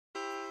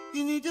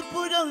You need to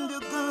put down the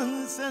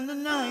guns and the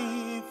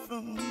knife.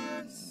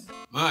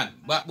 Man,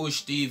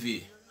 Bush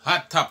TV,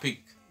 hot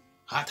topic.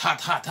 Hot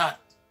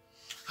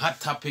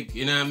topic,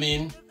 you know what I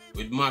mean?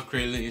 With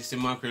Mackerel, you see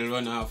Mackerel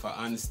run off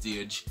on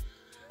stage.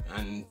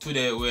 And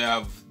today we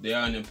have the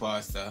HORNY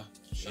Pastar.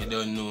 You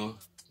don't know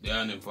the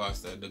HORNY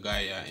Pastar, the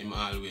guy him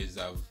always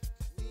have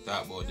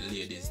talk about the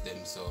ladies them,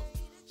 so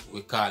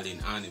we calling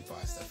HORNY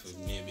Pastar for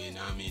maybe, you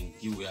know what I mean,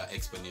 give you an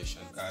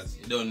explanation, because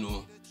you don't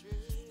know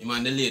him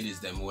and the ladies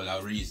them will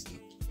have reason.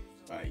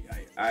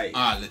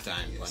 All the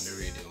time on the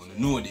radio,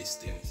 you know these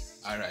things.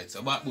 Alright,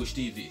 so Bush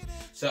TV.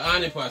 So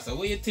HORNY Pastar,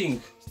 what do you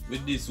think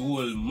with this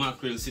whole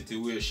Mackerel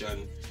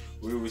situation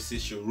where we see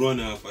she run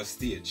off a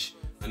stage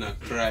and I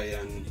cry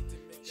and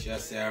she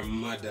say her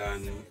mother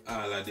and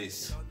all of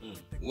this?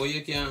 What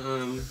you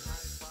can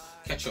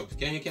catch up?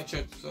 Can you catch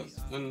up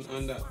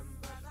on that?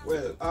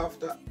 Well,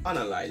 after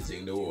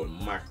analyzing the whole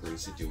Mackerel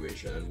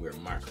situation and where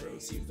Mackerel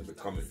seems to be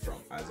coming from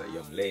as a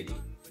young lady,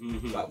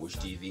 Bush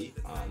TV,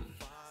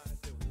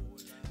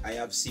 I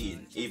have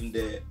seen even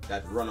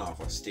that run off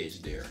a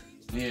stage there.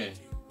 Yeah.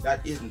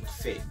 That isn't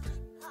fake.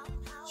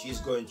 She's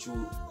going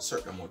through a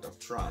certain amount of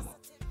trauma.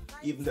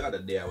 Even the other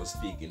day I was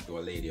speaking to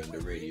a lady on the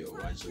radio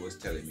and she was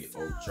telling me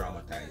how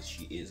traumatized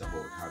she is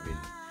about having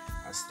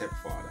a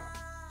stepfather.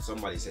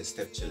 Somebody said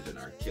stepchildren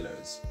are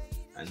killers,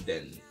 and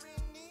then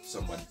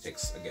somebody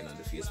texts again on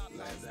the Facebook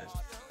Live that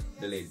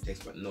the lady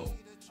texts, but no,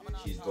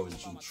 she's going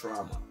through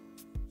trauma.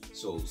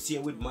 So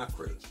same with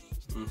Mackerel.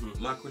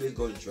 Mackerel is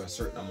going through a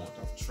certain amount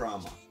of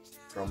trauma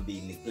from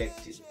being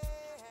neglected.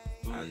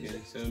 Okay.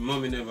 And so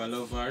mommy never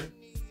loved her?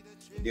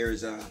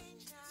 There's a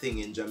thing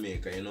in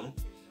Jamaica, you know,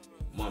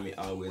 mommy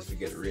always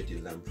forget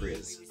ratings and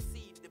praise.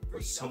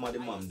 But some of the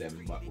mom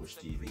them Bush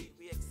TV,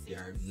 they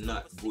are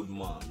not good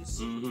moms.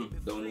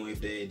 Don't know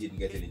if they didn't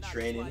get any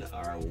training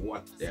or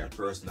what their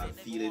personal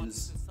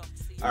feelings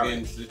are.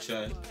 Against the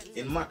child.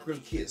 In Mackerel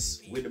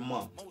case with the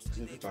mom,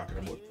 since we're talking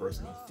about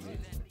personal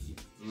feelings,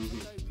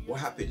 what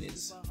happened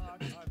is,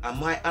 on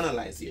my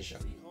analyzation,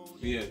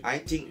 I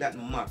think that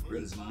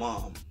Mackerel's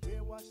mom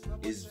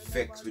is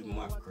vexed with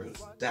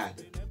Mackerel's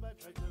dad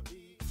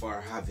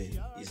for having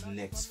his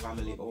next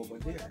family over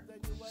there.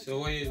 So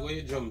where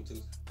you jump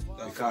to?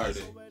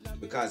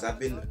 Because I've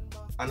been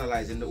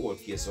analyzing the whole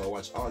case, so I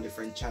watch all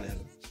different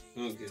channels.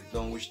 Okay.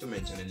 Don't wish to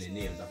mention any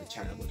names of the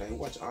channel, but I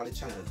watch all the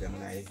channels them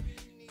and I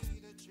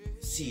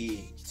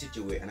see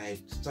situation and I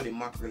study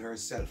Mackerel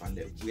herself and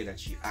the way that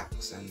she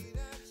acts and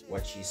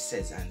what she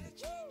says, and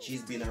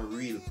she's been a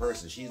real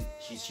person. She's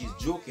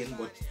joking,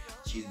 but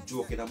she's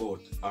joking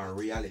about our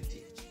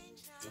reality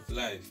of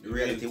life. The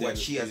reality what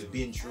she has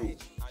been through.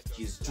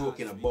 She's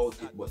joking about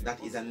it, but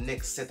that is a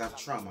next set of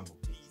trauma.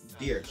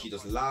 There, she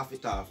just laugh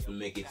it off to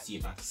make it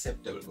seem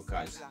acceptable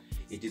because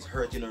it is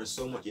hurting her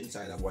so much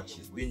inside of what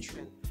she's been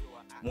through.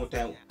 More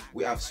time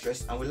we have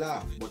stress and we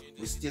laugh, but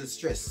we still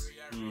stress.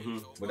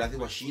 But that is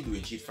what she's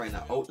doing. She find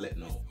an outlet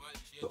now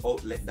to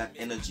outlet that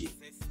energy,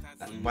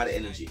 that bad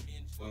energy,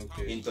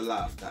 into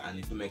laughter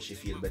and to make she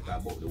feel better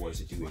about the whole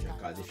situation.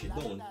 Because if she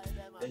don't,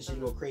 then she'll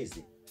go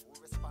crazy.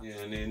 Yeah,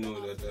 and they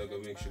know that they're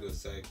gonna make sure go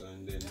psycho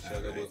and then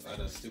she'll go do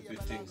other stupid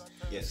things.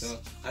 Yes. So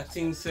I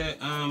think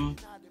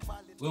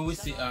when we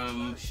see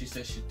she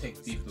says she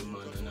take people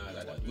man and all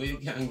of that, what you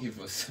can give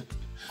us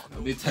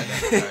a bit of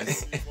that,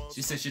 guys.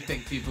 She says she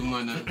take people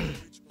man and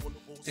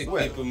take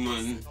people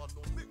man.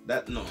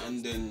 That no.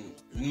 And then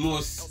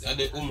most of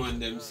the women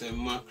them say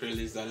Mackerel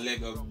is a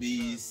leg of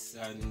beast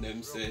and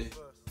them say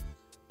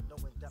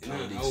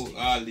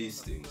all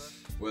these things.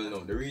 Well, no,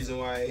 the reason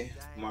why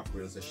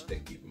Mackerel says she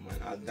take people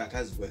man, that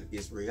as well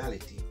is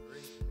reality,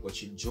 but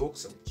she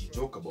jokes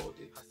about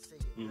it.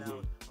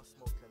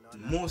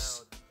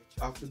 Most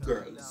of the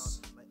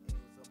girls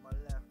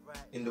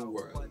in the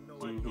world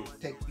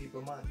take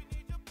people man.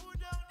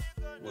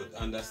 But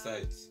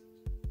underside.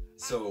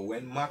 So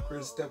when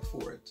Mackerel step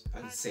forward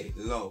and say it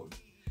loud,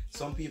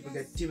 some people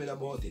get timid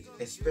about it,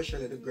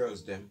 especially the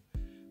girls them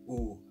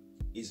who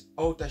is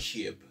out of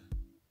shape,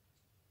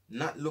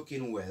 not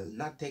looking well,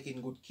 not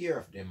taking good care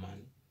of them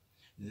man,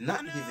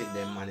 not giving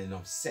them man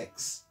enough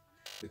sex.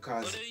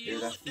 Because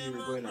there's a theory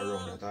going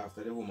around that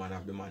after the woman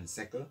have the man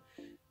cycle,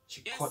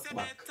 she cut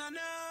back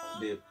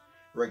the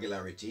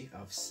regularity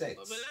of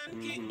sex.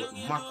 But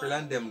Mackerel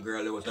and them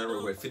girl, they was a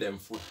robot for them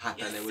foot hot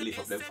and they will lift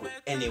up them foot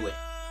anyway.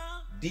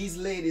 These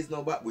ladies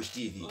know Bush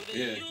TV,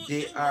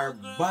 they are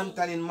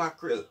bantering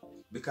Mackerel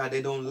because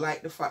they don't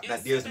like the fact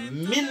that there's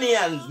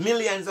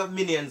millions of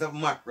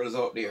Mackerels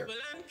out there.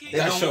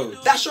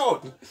 Dash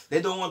out.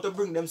 They don't want to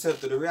bring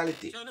themselves to the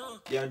reality.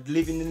 They are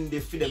living in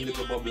their freedom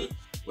little bubble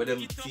where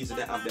them feels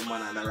they have them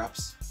man and the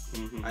raps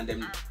and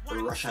them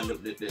rush on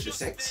the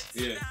sex.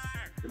 Yeah.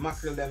 The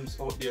Mackerel them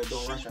out there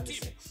don't rush on the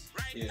sex.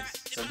 Yes.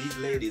 So these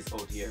ladies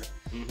out here,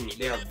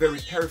 they are very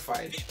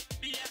terrified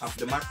of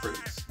the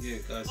Mackerels. Yeah,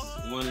 because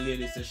one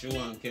lady said she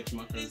want to catch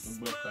Mackerel to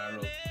break her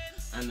up.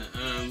 And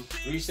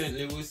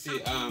recently we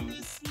see on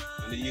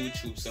the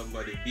YouTube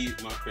somebody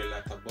beat Mackerel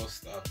at a bus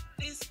stop.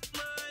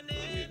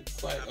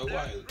 quite a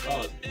while.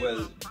 Oh,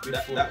 well,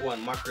 that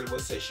one, Mackerel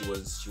was say she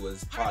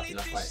was part in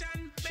a fight.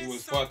 She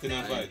was part in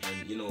a fight.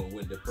 And you know,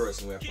 when the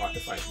person who are part the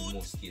fight in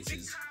most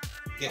cases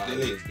Get the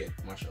always lick.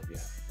 get mashed up, yeah.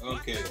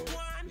 Okay. So,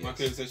 yes.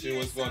 Mackerel said she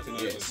was part in a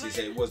Yes, fight. she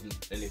said it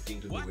wasn't anything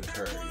to do with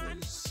her. It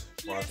was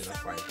part in a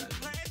fight and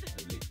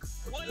the lick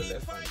put to the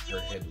left and her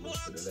head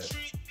was to the left.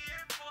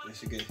 And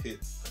she get hit.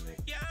 And then,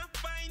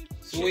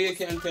 So what you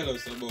can tell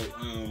us about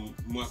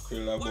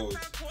Mackerel, about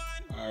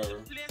our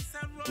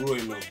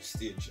growing up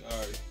stage,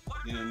 or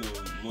you don't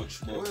know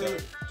much about well, her?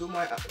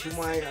 to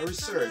my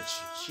research,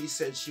 she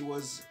said she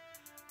was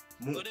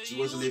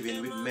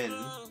living with men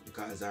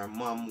because her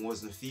mom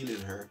wasn't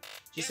feeling her.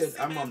 She said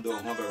her mom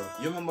don't hug her up.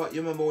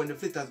 You remember when the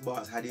Flitters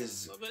boss had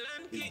his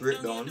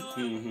breakdown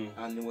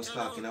and he was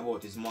talking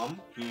about his mom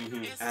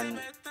and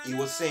he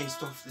was saying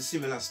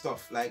similar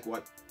stuff like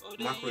what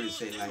Mackerel is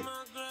saying, like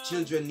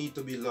children need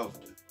to be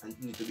loved and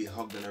need to be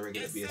hugged on a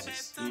regular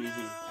basis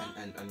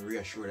and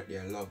reassured that they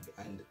are loved.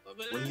 And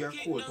when you're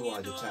cold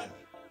towards a child,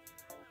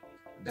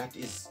 that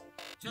is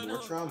more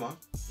trauma.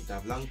 It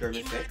have long-term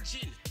effects.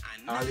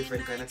 All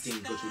different kind of things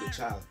go through the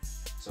child.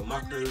 So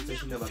Mackerel said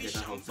she never get a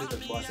hug.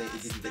 Flitters boss said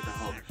he didn't get a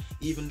hug.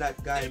 Even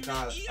that guy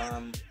called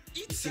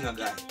the singer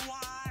guy.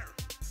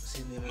 What's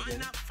his name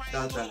again?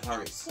 Dalton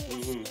Harris.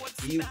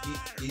 He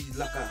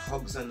lack of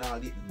hugs and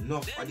all.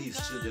 Enough of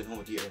these children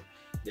out here.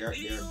 They're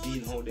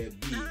being how they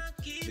be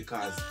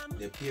because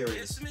their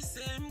parents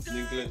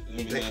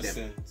neglect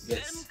them.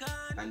 Yes.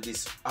 And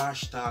this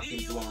harsh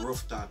talking to and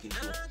rough talking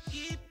to.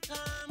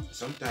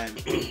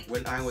 Sometimes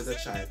when I was a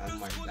child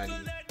and my daddy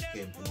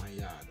came to my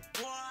yard,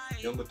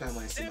 the only time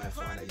I see my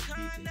father is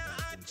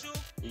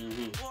beating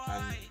me.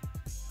 And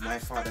my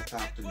father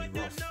talked to me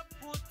rough.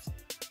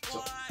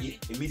 So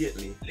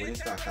immediately when he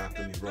started talking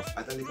to me rough,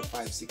 at a little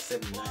 5, 6,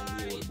 7,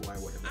 9-year-old boy,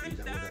 whatever age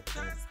I was at the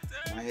time,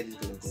 my head is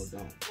gonna go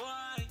down.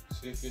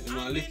 So if you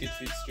want to lick it,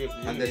 fit straight.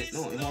 And then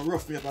no, he gonna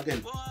rough me up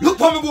again. Look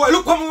for me, boy,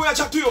 look for me when I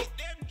chat to you.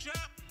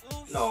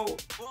 No,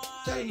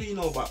 tell me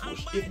no back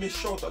bush. If me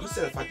shout up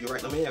myself at you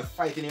right now, me here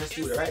fighting in your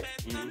studio, right?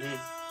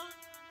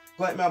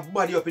 Like my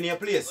body up in your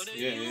place.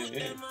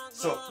 Yeah.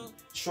 So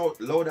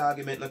short, loud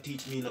argument not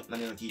teach me nothing,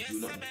 and not teach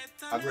you nothing.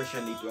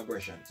 Aggression lead to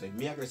aggression. So if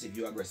me aggressive,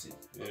 you aggressive.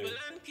 Yeah.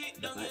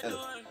 That might help.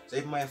 So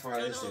if my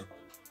father said,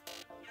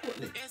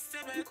 Courtney,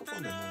 look up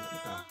on them, man, let me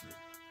talk to you.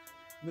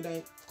 Me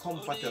like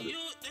comfortable.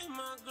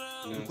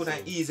 You could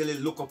I easily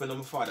look up in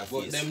my father's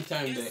But face. them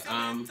time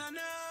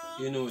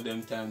they you know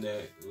them time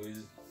they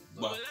was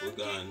back we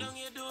gone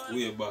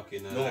way back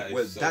in our No, life.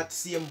 well, so that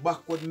same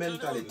backward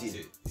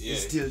mentality yeah.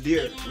 is still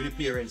there with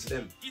the parents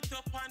them.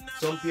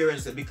 Some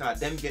parents say because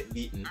them get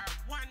beaten,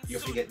 you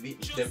forget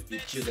beaten, them the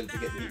children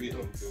forget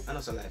beaten too. And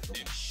that's a life for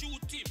me.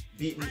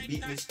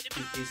 Beating is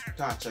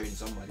torturing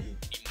somebody.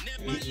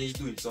 Beating is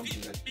doing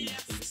something that in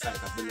the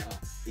sight of the law,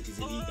 it is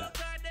illegal.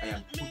 I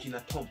am putting a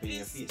thump in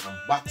your face and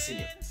boxing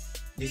you.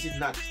 This is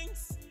not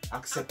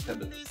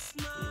acceptable.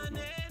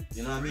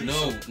 You know what I mean?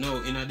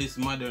 No, in this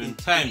modern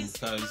time,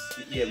 because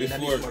yeah,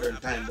 before in this modern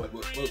time, but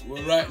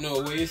right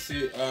now where you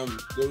see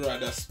the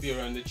rather spear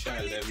and the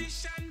child them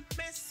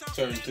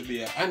turn to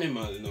be an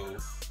animal now,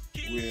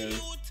 where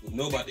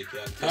nobody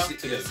can talk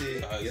to them.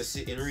 You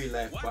see in real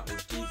life back on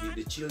TV,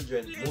 the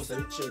children, most of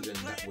the children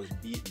that was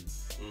beaten.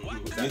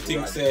 You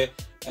think say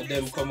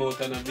them come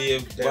out and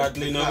behave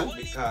badly now?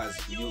 Because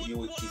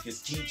you if you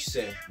teach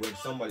say when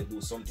somebody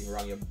do something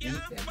wrong you beat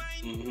them,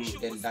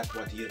 then that's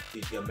what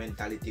if your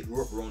mentality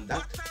grow up around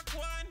that.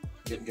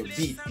 You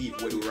beat people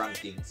who do wrong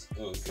things.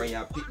 Okay. When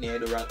you're pitting you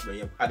do wrong, when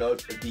you're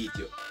adult they beat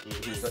you.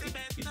 So it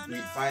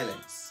breeds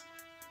violence.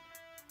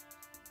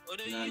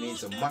 You know what I mean?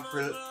 So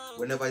Mackerel,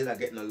 whenever you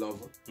get no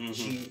love,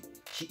 she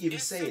even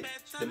said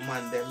the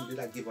man them did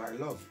not give her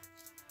love.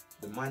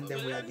 The man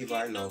them will give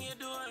her love.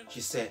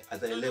 She said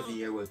as an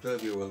 11-year-old,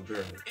 12-year-old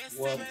girl.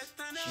 What?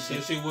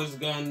 She was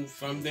gone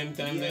from them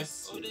time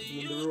yes,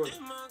 in the road.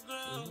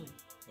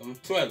 From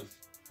 12.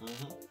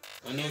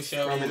 I know she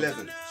from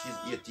 11.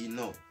 She's 18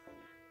 now.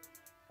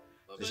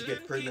 So she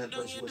get pregnant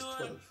when she was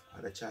 12.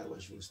 Had a child when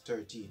she was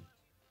 13.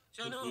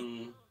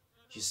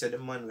 She said the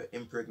man will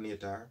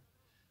impregnate her.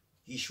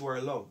 He show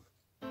her love.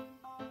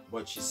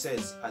 But she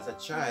says as a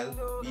child,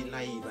 being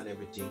naive and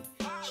everything,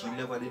 she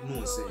never did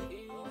know say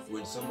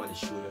when somebody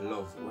show you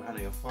love or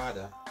honor your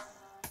father,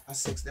 a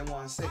sex them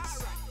want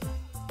sex.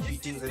 She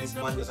thinks that this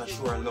man just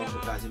show her love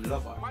because he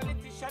love her.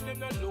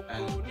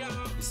 And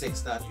the sex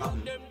start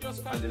happening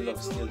and the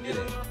love still there.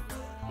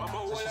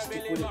 So she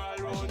stick with it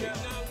and she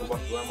gets go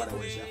back to her mother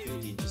when she was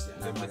 15. She said,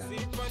 her mother.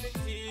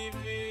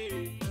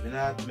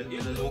 I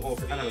don't know how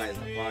to analyze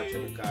the part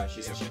because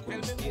she said she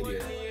couldn't stay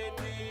there.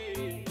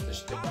 So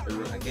she took the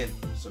run again.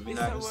 So I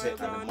don't say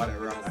that the mother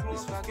wrong at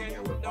this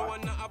 15-year-old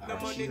part.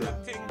 She ran,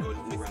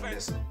 who ran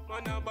this.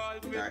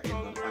 With her end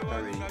on act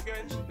already.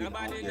 And she been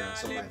out there and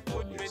somebody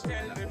out there. So I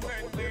not go back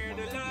out there.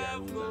 Mom and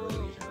their rules and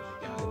regulations she can't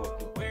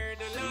live up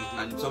to.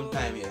 And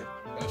sometime, yeah.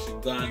 She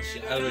gone, she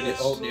already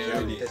out there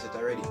already. Tested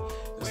already.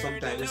 So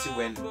sometimes you see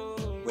when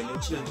when your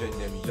children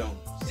them young,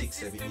 6,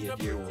 7,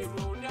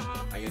 8-year-old,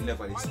 and you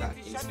never start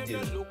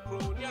instill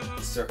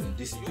a certain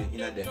discipline in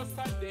them,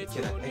 you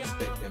cannot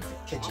expect them to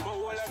catch it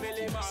at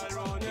 15 or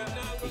 16.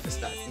 If you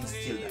start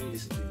instill that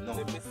discipline now,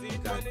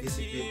 because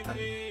discipline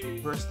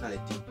and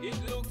personality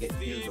get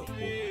built up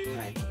over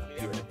time,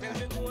 over a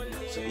period of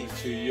time. So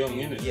if you're young,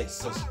 innit? Yes,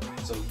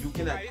 so you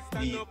cannot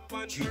be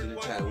treating a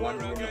child one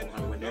way now,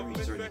 and when they reach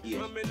a certain age,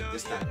 they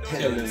start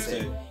telling them,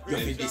 say, you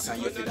have this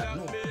and you have that.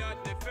 No.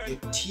 You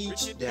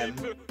teach them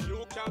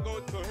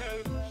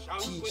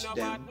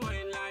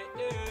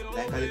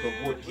like a little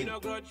goat kid.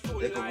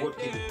 Like a goat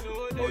kid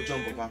will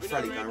jump up and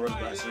frolic and run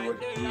across the road.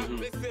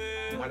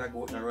 Mother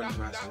goat and run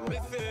across the road.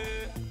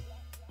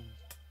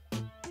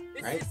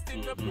 Right?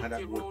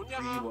 Mother goat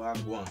free will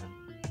go on.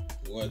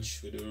 Watch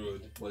for the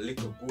road. But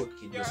little goat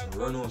kid just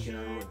run out in the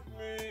road.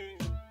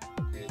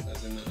 It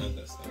doesn't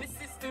understand.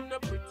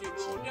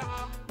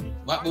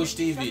 BK Bush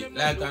TV,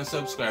 like and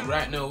subscribe.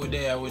 Right now we're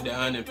there with the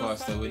HORNY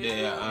PASTAR. We're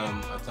there I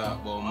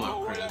talk about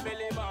Mackerel.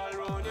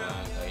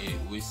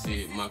 We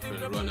see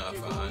Mackerel run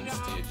off on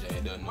stage. I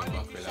don't know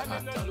Mackerel a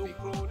hot topic.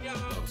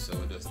 So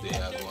just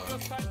there I go on.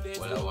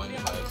 Well, I want to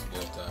advise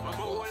about and I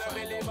go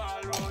find out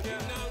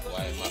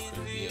why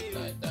Mackerel behave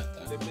like that.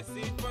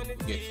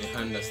 And get to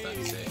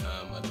understand say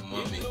the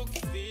mommy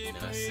in a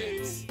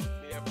sense.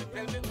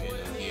 When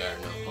here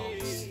in the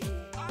house.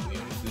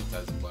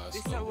 As boss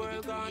come with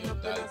it, we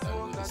have that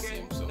and the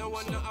same song.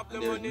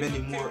 And there are many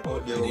more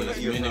out there over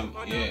here.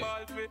 Yeah.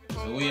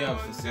 So we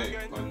have to say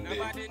on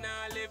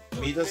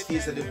the me just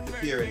feel that the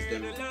parents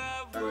them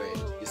alright.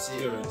 You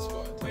see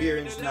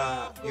parents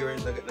not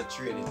get the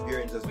training.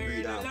 Parents just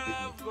breed and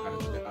picnic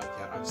because they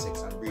can't have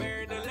sex and breed.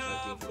 And I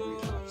think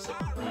breed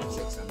and have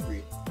sex and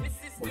breed.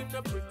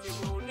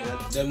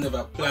 Them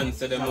never plan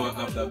so them won't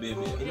have the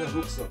baby. In the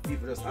books of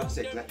people just have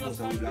sex like most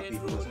of we black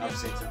people just have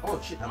sex and oh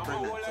shit I'm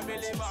pregnant,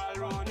 somebody says.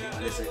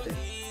 And they say that.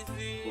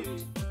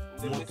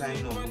 But more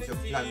time now if you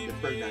plan the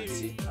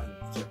pregnancy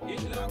and say oh you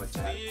know have a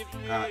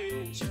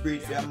child. She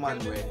breed for a man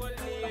where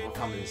have a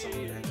family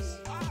sometimes.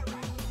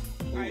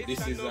 Oh,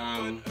 this is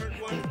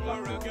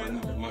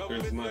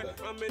Mackerel's mother.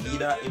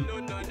 Either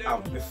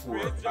have before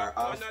or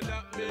after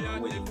then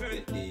when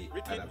they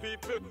get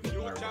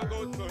married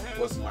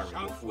was married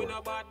before.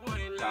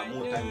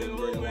 More time they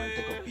really want to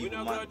take up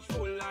people man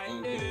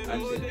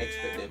and then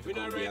expect them to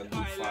come be a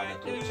good father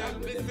to a child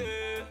with them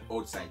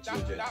outside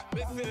children.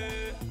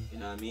 You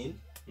know what I mean?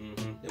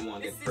 They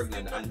want to get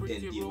pregnant and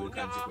then deal with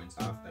the consequence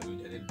after. We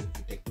then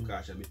take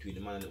precaution between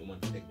the man and the woman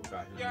to take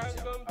precaution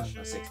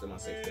and sex them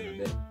and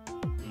then.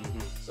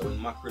 So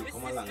when Mackerel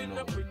come along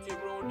now,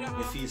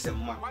 we feel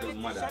some Mackerel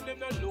mother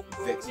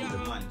vexed with the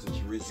man so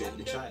she resent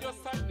the child.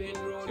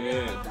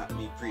 Yeah. That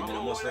me pre, I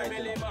must write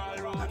it up.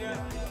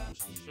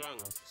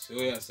 So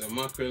yeah, so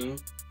Mackerel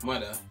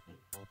mother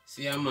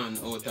see a man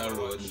out the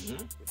road.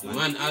 The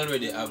man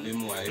already have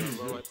him wife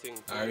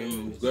or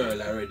him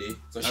girl already.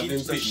 So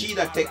she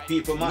that take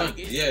people man.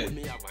 Yeah.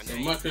 So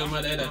Mackerel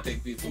mother that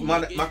take people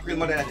man. Mackerel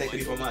mother that take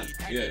people man.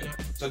 Yeah.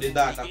 So the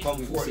daughter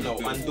come forth now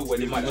and do what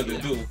the mother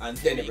do, and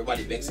then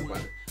everybody vex upon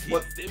her.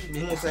 But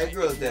most of the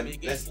girls them,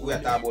 let's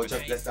talk about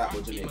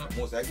Jamaica.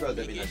 Most of the girls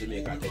them in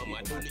Jamaica take people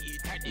man.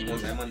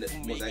 Most of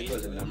the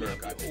girls them in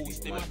America take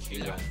people man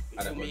in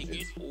other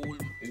countries.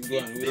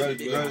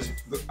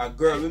 A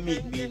girl will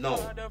meet me now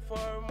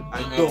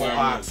and don't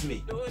ask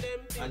me.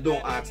 And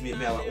don't ask me if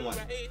I have a woman.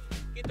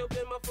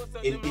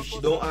 And if she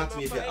don't ask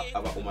me if I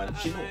have a woman,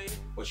 she know.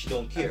 But she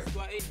don't care.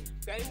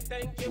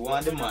 She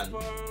want the man.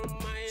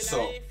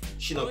 So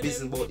she not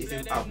business about if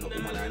him have no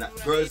woman or not.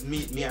 Girls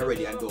meet me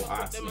already and don't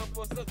ask me.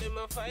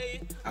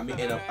 I may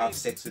end up have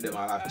sex with them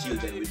or have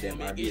children with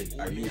them or meet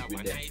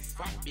with them.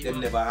 Them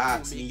never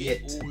ask me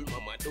yet.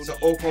 So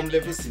how come they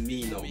visit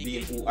me now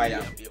being who I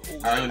am?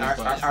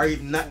 Or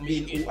even not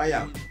being who I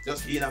am.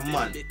 Just being a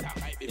man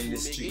in the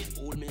street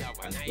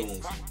and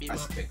don't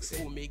aspect it.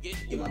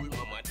 You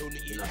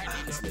know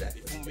ask me that.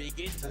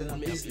 So they're not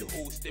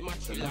business.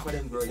 So enough of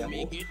them girls are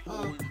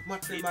oh,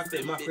 Mackerel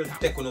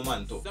take on a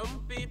man too.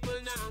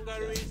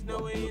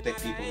 You take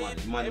people man.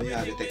 The man we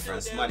have to take from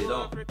somebody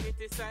down.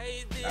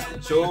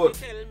 That's true.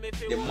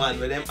 The man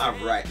with them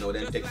have right now,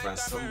 them take from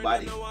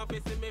somebody.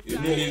 You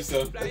believe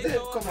so?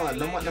 Come on,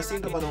 no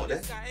single man out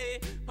there.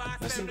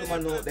 No single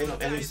man out there,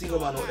 any single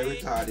man out there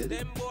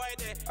retarded.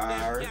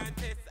 Or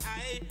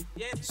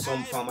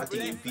some form of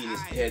thing in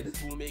penis head.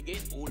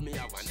 All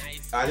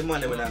the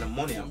man they have the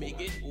money on woman.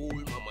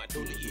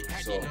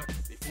 So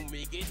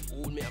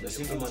the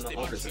single man not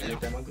out there.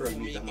 Anytime a girl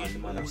meet a man, the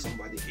man have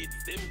somebody.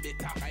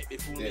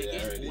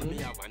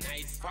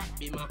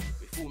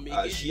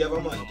 She have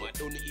a man.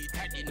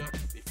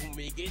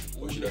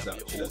 But she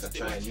does a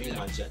try a new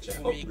man, she try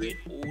upgrade.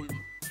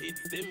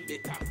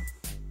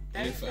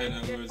 Any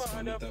final words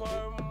from the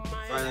topic?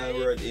 Final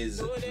word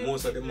is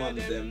most of the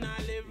moms them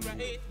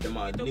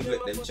are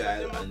neglect them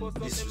child and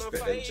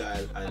disrespect them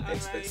child and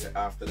expect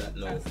after that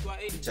no,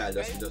 the child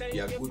doesn't just be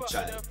a good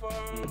child.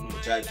 The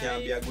child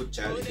can't be a good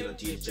child if you don't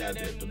teach the child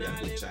to be a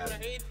good child.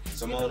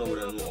 Some of them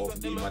don't know how to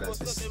be mothers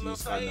to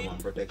use condom and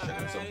protection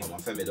and some from a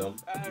femidom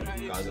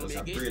because they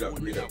just breed up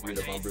and bring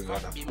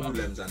out of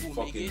hoodlums and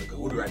fucking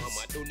hood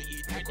rats in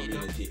the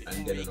community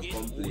and then they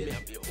complain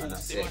and I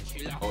say,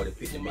 oh they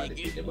pick the bad, they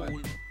pick the bad.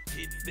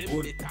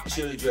 Good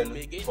children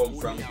come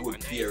from good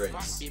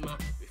parents.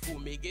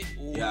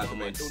 The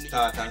argument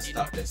start and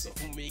stop this.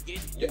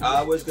 There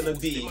always gonna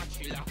be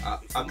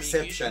an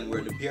exception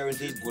where the parent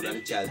is good and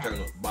the child turn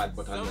out bad,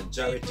 but a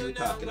majority we're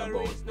talking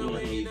about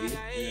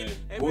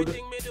good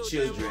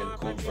children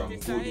come from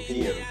good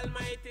home.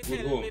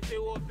 Good home.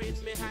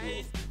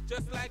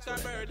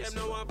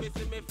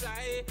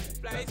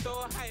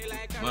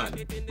 Man,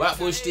 BK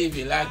BUSH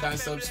TV, like and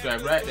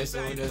subscribe right there so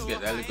we just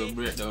get a little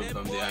breakdown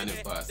from the HORNY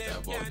PASTAR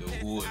about the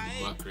whole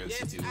mackerel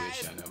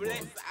situation about,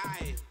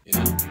 you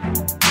know,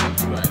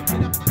 subscribe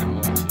and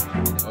watch it.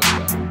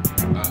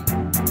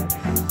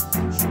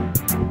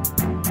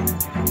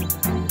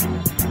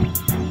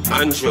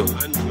 Andrew,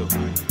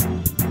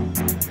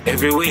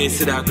 everywhere you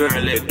see that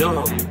girl let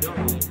down.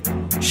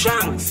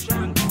 Shanks,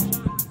 y'all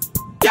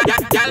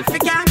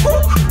can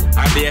cook.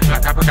 I bake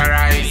like a pack of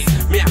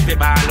rice. Me have to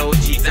ball out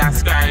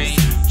Jesus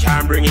Christ.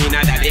 Can't bring in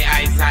another the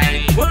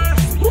eyesight.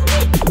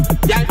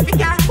 Y'all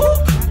can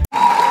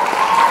cook.